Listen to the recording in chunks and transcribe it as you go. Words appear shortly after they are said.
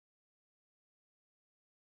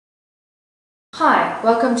Hi,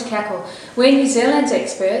 welcome to Cackle. We're New Zealand's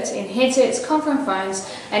experts in headsets, conference phones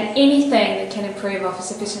and anything that can improve office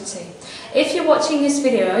efficiency. If you're watching this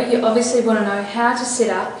video, you obviously want to know how to set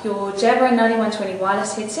up your Jabra 9120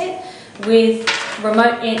 wireless headset with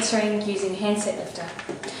remote answering using Handset Lifter.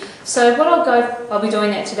 So I'll be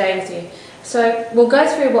doing that today with you. So we'll go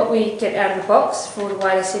through what we get out of the box for the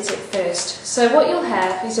wireless headset first. So what you'll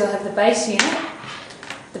have is the base unit,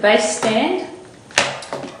 the base stand,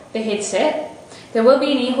 the headset. There will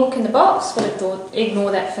be an ear hook in the box, but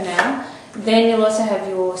ignore that for now. Then you'll also have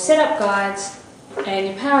your setup guides and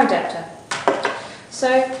your power adapter. So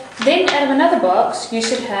then out of another box you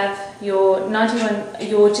should have your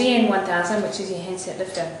GN1000, which is your handset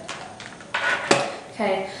lifter.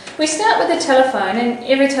 Okay, we start with the telephone, and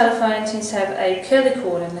every telephone tends to have a curly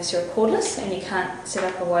cord unless you're a cordless and you can't set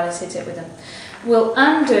up a wireless headset with them. We'll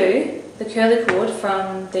undo the curly cord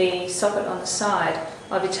from the socket on the side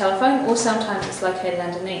of your telephone, or sometimes it's located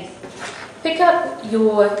underneath. Pick up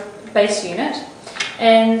your base unit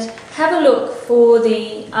and have a look for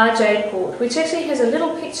the RJ port, which actually has a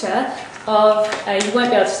little picture of, you won't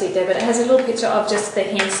be able to see it there, but it has a little picture of just the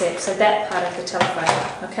handset, so that part of the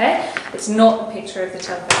telephone, okay? It's not a picture of the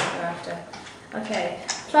telephone you're after. Okay,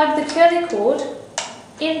 plug the curly cord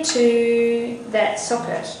into that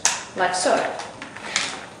socket, like so.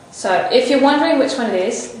 So if you're wondering which one it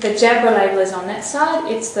is, the Jabra label is on that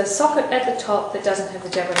side. It's the socket at the top that doesn't have the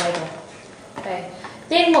Jabra label. Okay.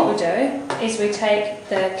 Then what we do is we take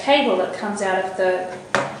the cable that comes out of the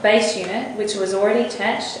base unit, which was already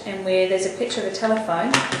attached and where there's a picture of a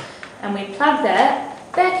telephone, and we plug that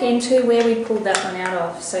back into where we pulled that one out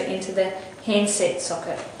of, so into the handset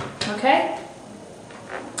socket. Okay?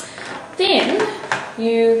 Then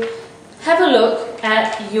you have a look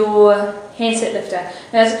at your handset lifter.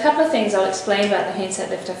 Now there's a couple of things I'll explain about the handset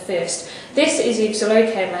lifter first. This is the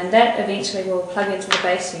auxiliary cable, and that eventually will plug into the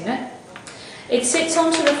base unit. It sits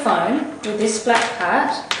onto the phone with this black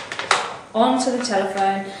part onto the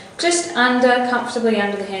telephone, just comfortably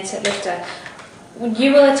under the handset lifter.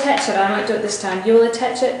 You will attach it, I won't do it this time, you will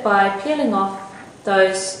attach it by peeling off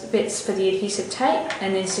those bits for the adhesive tape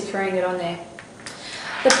and then securing it on there.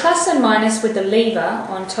 The plus and minus with the lever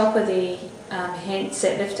on top of the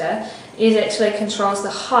handset lifter is actually controls the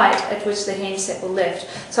height at which the handset will lift.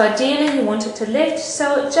 So ideally you want it to lift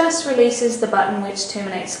so it just releases the button which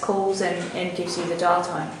terminates calls and gives you the dial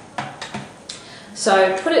tone.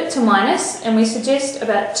 So put it to minus, and we suggest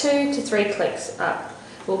about 2 to 3 clicks up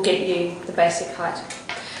will get you the basic height.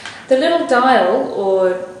 The little dial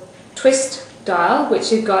or twist dial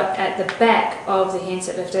which you've got at the back of the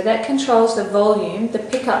handset lifter, that controls the volume, the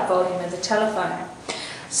pickup volume of the telephone.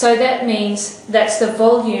 So that means that's the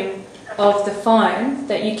volume of the phone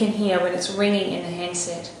that you can hear when it's ringing in the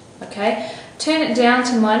handset. Okay? Turn it down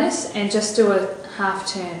to minus and just do a half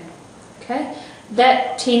turn. Okay?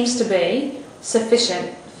 That tends to be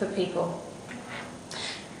sufficient for people.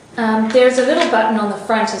 There's a little button on the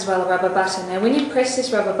front as well, a rubber button. Now when you press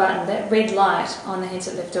this rubber button, that red light on the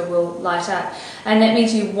handset lifter will light up, and that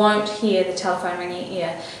means you won't hear the telephone ring in your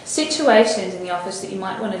ear. Situations in the office that you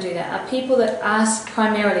might want to do that are people that are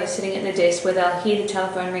primarily sitting at the desk where they'll hear the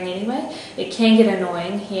telephone ring anyway. It can get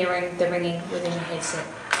annoying hearing the ringing within the headset.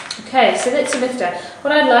 Okay, so that's the lifter.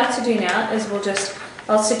 What I'd like to do now is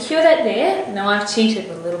I'll secure that there. Now I've cheated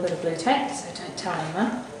with a little bit of blue tape, so don't tell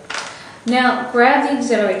anyone. Now grab the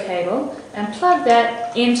auxiliary cable and plug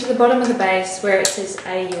that into the bottom of the base where it says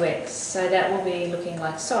AUX, so that will be looking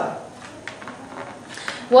like so.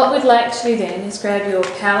 What we'd like to do then is grab your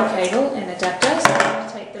power cable and adapter, so I'm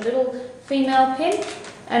going to take the little female pin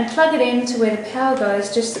and plug it into where the power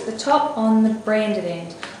goes, just at the top on the branded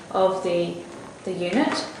end of the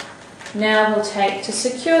unit. Now to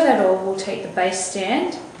secure that all, we'll take the base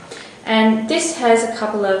stand, and this has a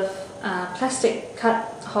couple of plastic cut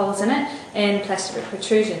holes in it and plastic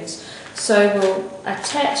protrusions. So we'll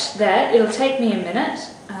attach that. It'll take me a minute.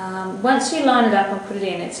 Once you line it up and put it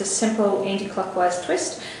in, it's a simple anti-clockwise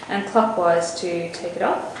twist and clockwise to take it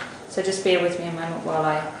off. So just bear with me a moment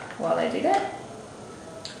while I do that.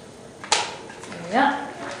 There we are.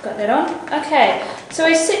 Got that on. Okay, so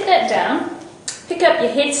we set that down, pick up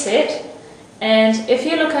your headset, and if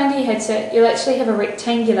you look under your headset, you'll actually have a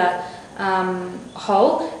rectangular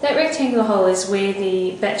hole. That rectangular hole is where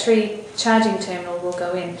the battery charging terminal will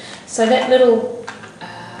go in. So that little,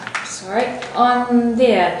 on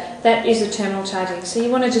there, that is a terminal charging. So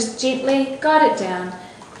you want to just gently guide it down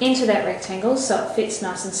into that rectangle so it fits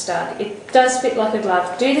nice and snug. It does fit like a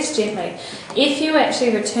glove. Do this gently. If you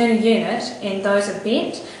actually return a unit and those are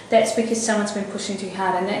bent, that's because someone's been pushing too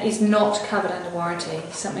hard, and that is not covered under warranty.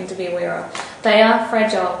 Something to be aware of. They are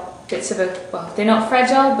fragile bits of well, they're not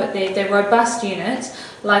fragile, but they're robust units,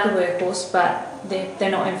 like a workhorse, but they're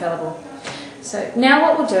not infallible. So now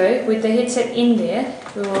what we'll do, with the headset in there,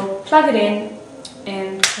 we will plug it in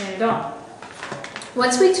and turn it on.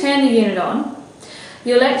 Once we turn the unit on,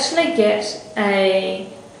 you'll actually get a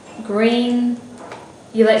green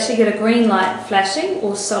light flashing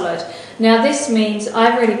or solid. Now this means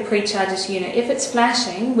I've already pre-charged this unit. If it's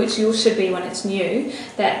flashing, which yours should be when it's new,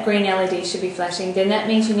 that green LED should be flashing, then that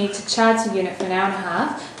means you need to charge the unit for an hour and a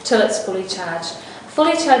half till it's fully charged.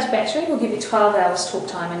 Fully charged battery will give you 12 hours talk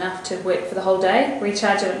time, enough to work for the whole day.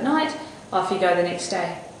 Recharge it at night, off you go the next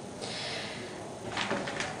day.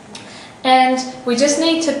 And we just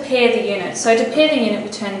need to pair the unit. So to pair the unit,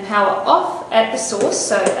 we turn the power off at the source,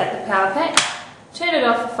 so at the power pack. Turn it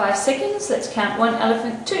off for 5 seconds. Let's count 1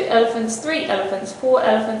 elephant, 2 elephants, 3 elephants, 4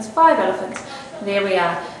 elephants, 5 elephants. There we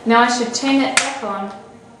are. Now I should turn that back on.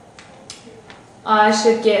 I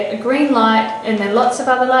should get a green light and then lots of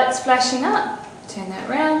other lights flashing up. Turn that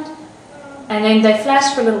round. And then they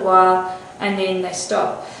flash for a little while and then they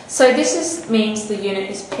stop. So this means the unit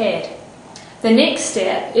is paired. The next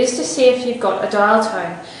step is to see if you've got a dial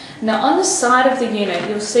tone. Now on the side of the unit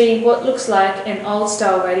you'll see what looks like an old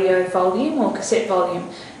style radio volume or cassette volume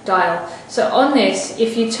dial. So on this,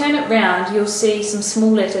 if you turn it round, you'll see some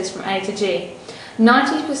small letters from A to G.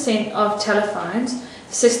 90% of telephones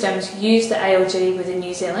systems use the ALG within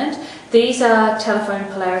New Zealand. These are telephone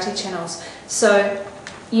polarity channels. So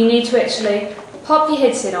you need to actually pop your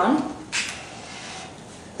headset on.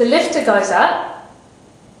 The lifter goes up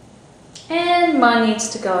and mine needs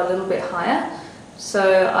to go a little bit higher.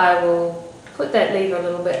 So I will put that lever a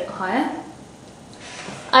little bit higher.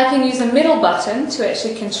 I can use a middle button to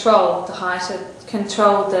actually control the height,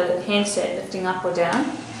 control the handset lifting up or down.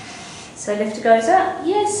 So lifter goes up.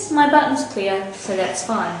 Yes, my button's clear, so that's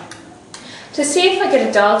fine. To see if I get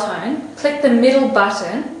a dial tone, click the middle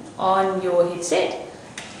button on your headset.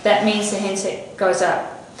 That means the handset goes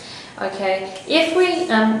up. Okay, if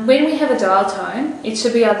when we have a dial tone, it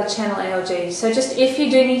should be either channel ALG. So just if you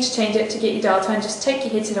do need to change it to get your dial tone, just take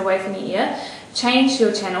your headset away from your ear, change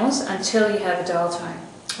your channels until you have a dial tone.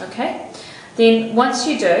 Okay, then once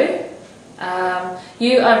you do,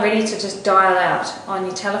 you are ready to just dial out on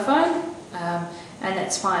your telephone, and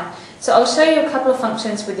that's fine. So I'll show you a couple of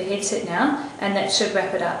functions with the headset now, and that should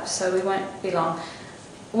wrap it up, so we won't be long.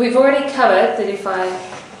 We've already covered that if I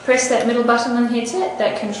press that middle button on the headset,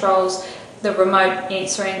 that controls the remote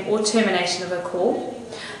answering or termination of a call.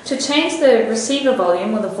 To change the receiver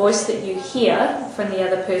volume or the voice that you hear from the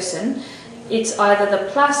other person, it's either the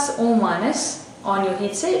plus or minus on your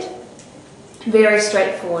headset. Very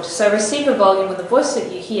straightforward. So receiver volume or the voice that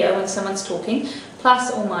you hear when someone's talking, plus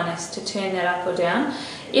or minus to turn that up or down.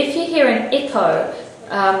 If you hear an echo,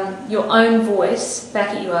 your own voice back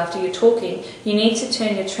at you after you're talking, you need to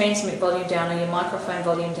turn your transmit volume down or your microphone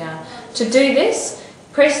volume down. To do this,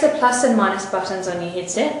 press the plus and minus buttons on your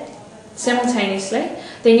headset simultaneously,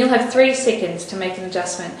 then you'll have 3 seconds to make an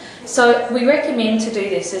adjustment. So we recommend to do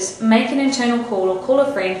this is make an internal call or call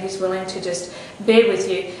a friend who's willing to just bear with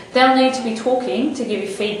you. They'll need to be talking to give you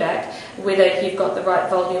feedback whether you've got the right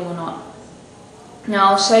volume or not. Now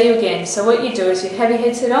I'll show you again. So what you do is you have your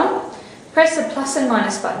headset on, press the plus and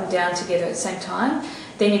minus button down together at the same time,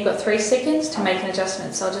 then you've got 3 seconds to make an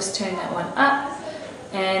adjustment. So I'll just turn that one up,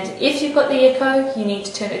 and if you've got the echo, you need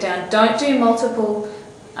to turn it down. Don't do multiple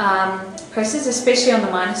presses, especially on the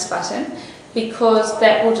minus button, because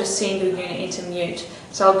that will just send your unit into mute.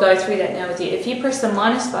 So I'll go through that now with you. If you press the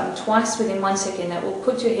minus button twice within 1 second, that will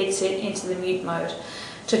put your headset into the mute mode.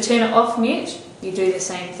 To turn it off mute, you do the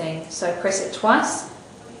same thing. So press it twice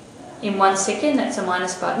in 1 second, that's a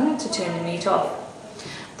minus button to turn the mute off.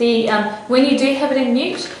 When you do have it in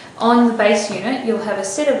mute, on the base unit, you'll have a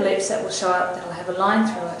set of lips that will show up that will have a line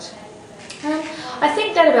through it. I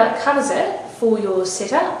think that about covers it for your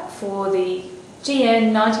setup for the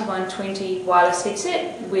GN9120 wireless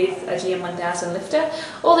headset with a GM1000 lifter.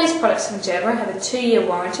 All these products from Jabra have a 2-year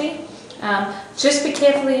warranty. Just be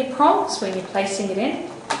careful of your prongs when you're placing it in.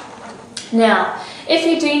 Now, if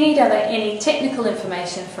you do need any technical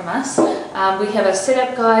information from us, we have our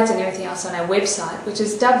setup guides and everything else on our website, which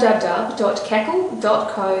is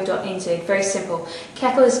www.cackle.co.nz. Very simple.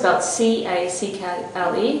 Cackle is spelled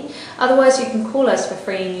C-A-C-K-L-E. Otherwise, you can call us for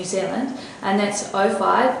free in New Zealand, and that's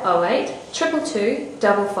 0508 222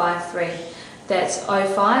 553. That's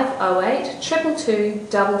 0508 222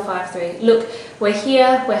 553. Look, we're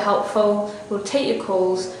here, we're helpful, we'll take your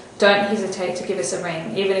calls. Don't hesitate to give us a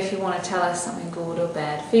ring, even if you want to tell us something good or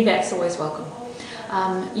bad. Feedback's always welcome.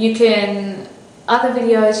 You can Other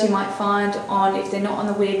videos you might find on, if they're not on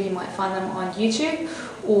the web, you might find them on YouTube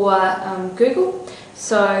or Google.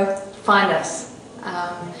 So find us.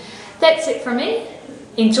 That's it from me.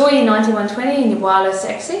 Enjoy your 9120 and your wireless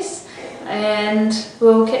access, and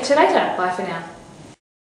we'll catch you later. Bye for now.